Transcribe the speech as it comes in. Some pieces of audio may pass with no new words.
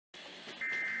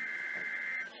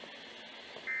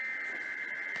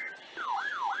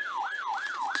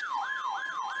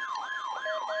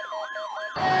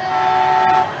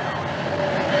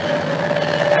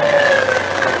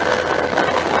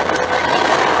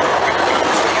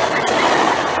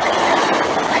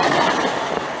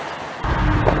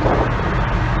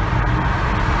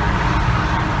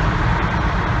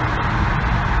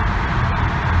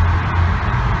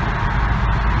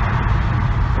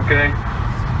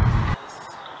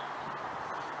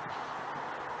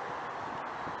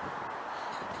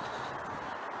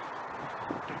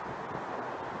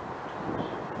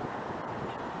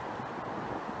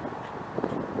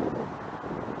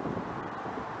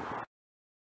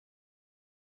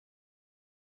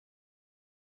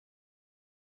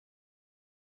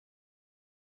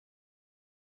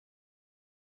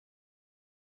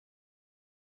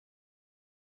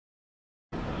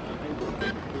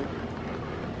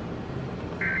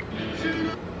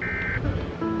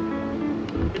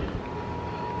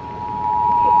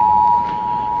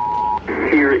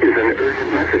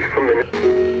message from the...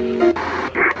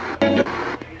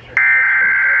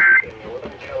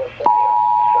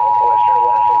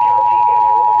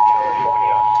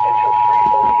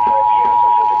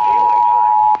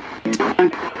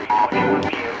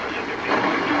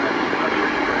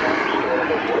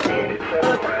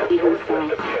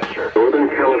 Northern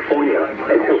California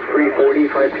until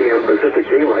 3:45 p.m. Pacific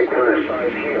Daylight Time.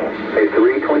 At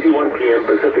 3:21 p.m.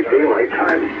 Pacific Daylight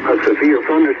Time, a severe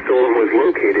thunderstorm was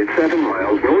located 7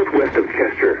 miles northwest of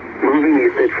Chester, moving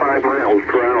east at 5 miles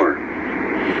per hour.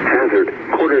 Hazard,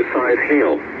 quarter-size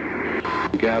hail.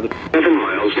 7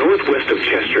 miles northwest of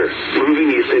Chester,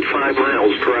 moving east at 5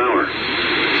 miles per hour.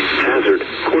 Hazard,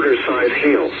 quarter-size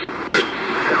hail.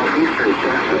 Southeastern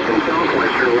Shasta and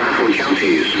southwestern Latham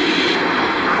counties.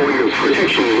 For your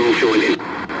protection, move to an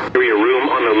area room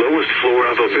on the lowest floor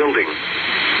of a building.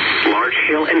 Large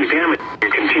hail and damage.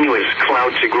 Continuous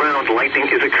cloud to ground lightning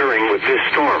is occurring with this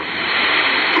storm.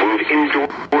 Move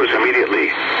indoors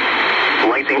immediately.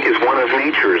 Lightning is one of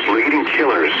nature's leading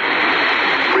killers.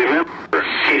 Remember,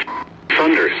 if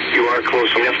thunder, you are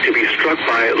close enough to be struck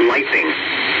by lightning.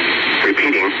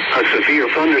 Repeating, a severe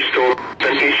thunderstorm has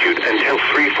been issued until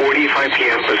 3:45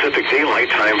 p.m. Pacific Daylight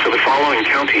Time for the following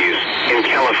counties in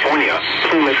California,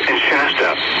 Plymouth, and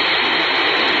Shasta.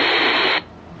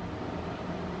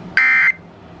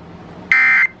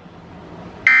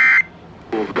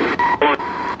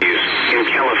 In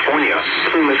California,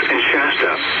 Plymouth, and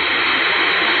Shasta.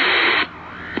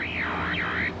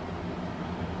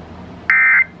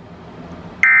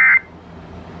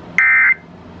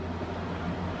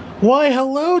 Why,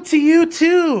 hello to you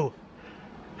too!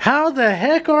 How the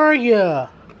heck are ya?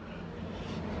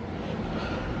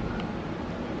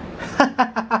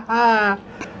 I'm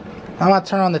gonna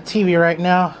turn on the TV right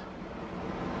now.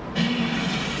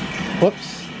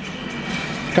 Whoops.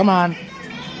 Come on.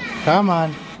 Come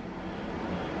on.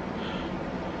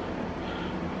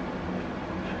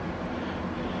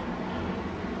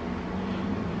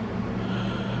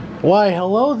 Why,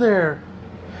 hello there.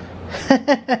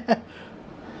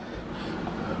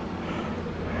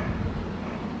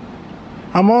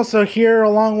 I'm also here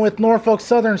along with Norfolk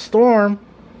Southern Storm.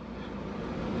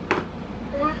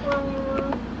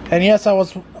 And yes, I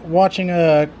was watching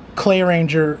a Clay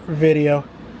Ranger video.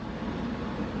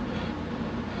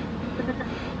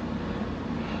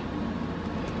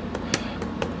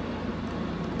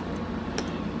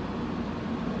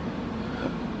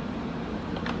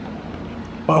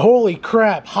 But holy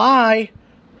crap, hi!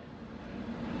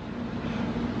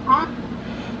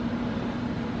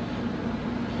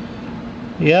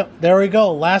 Yep, there we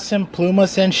go. Latham,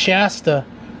 Plymouth, and Shasta.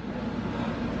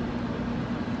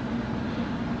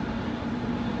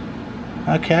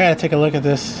 Okay, I gotta take a look at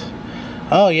this.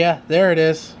 Oh yeah, there it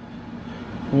is.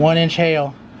 1-inch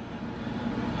hail.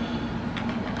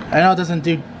 I know it doesn't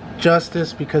do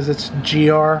justice because it's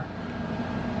GR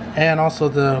and also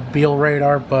the Beale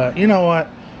radar, but you know what?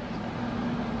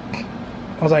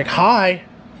 I was like, hi,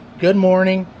 good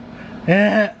morning.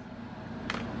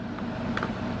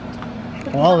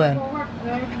 Well then.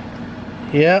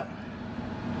 Yep.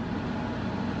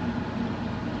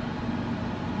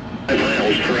 5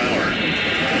 miles per hour.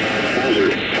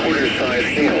 Hazard, quarter-size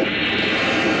hail.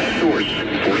 Source,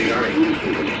 radar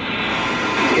indicated.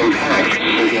 Impact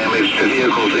and damage to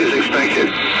vehicles is expected.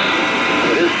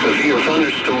 This severe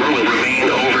thunderstorm will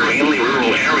remain over mainly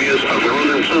rural areas of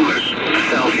northern Plymouth,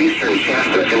 southeastern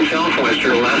Shasta, and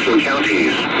southwestern Latham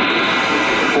counties.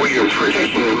 For your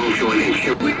protection, move to an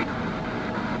interior building.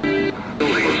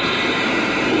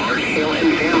 Large hail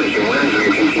and damage in winds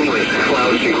and continuous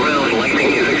clouds to ground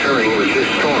lightning is occurring with this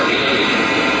storm.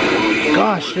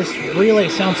 Gosh, this relay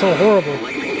sounds so horrible.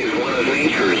 Lightning is one of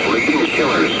nature's leading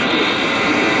killers.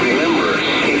 Remember,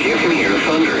 if you can hear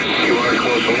thunder, you are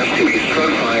close enough to be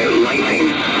struck by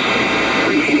lightning.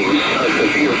 Repeating, a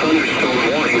severe thunderstorm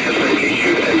warning has been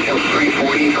issued until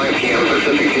 3:45 p.m.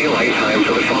 Pacific Daylight Time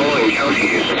for the following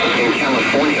counties in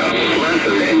California,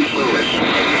 Latham, and Plymouth.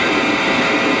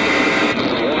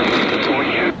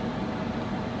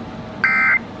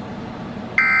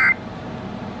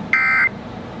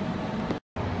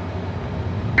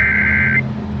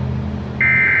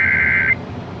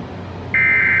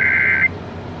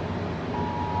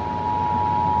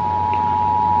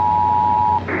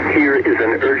 Here is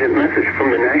an urgent message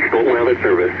from the National Weather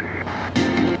Service.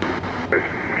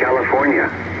 California.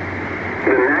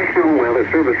 The National Weather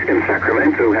Service in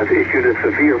Sacramento has issued a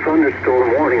severe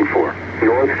thunderstorm warning for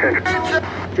North Central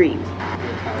Streams.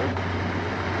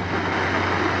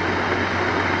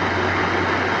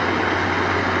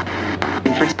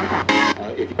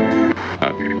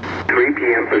 3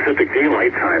 p.m. Pacific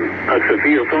Daylight Time, a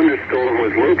severe thunderstorm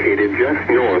was located just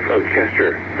north of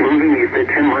Chester, moving east at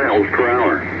 10 miles per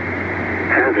hour.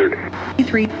 Hazard.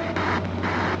 3.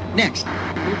 Next.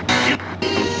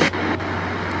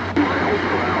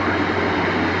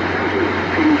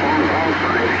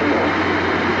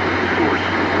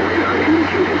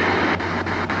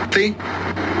 See?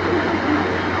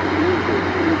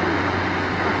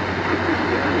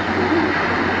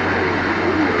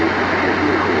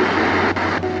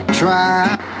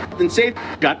 Try and safe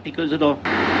got because it'll. Seek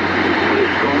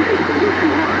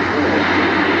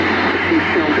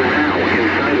shelter now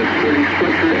inside a sturdy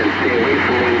structure and stay away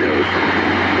from windows.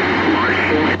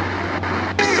 Marshall.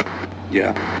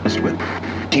 Yeah. That's with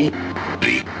T. A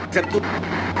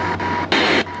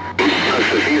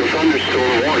severe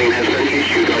thunderstorm warning has been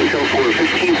issued until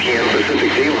 4:15 p.m. Pacific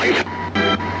Daylight.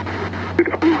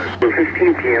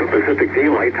 4:15 p.m. Pacific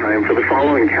Daylight Time for the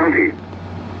following counties.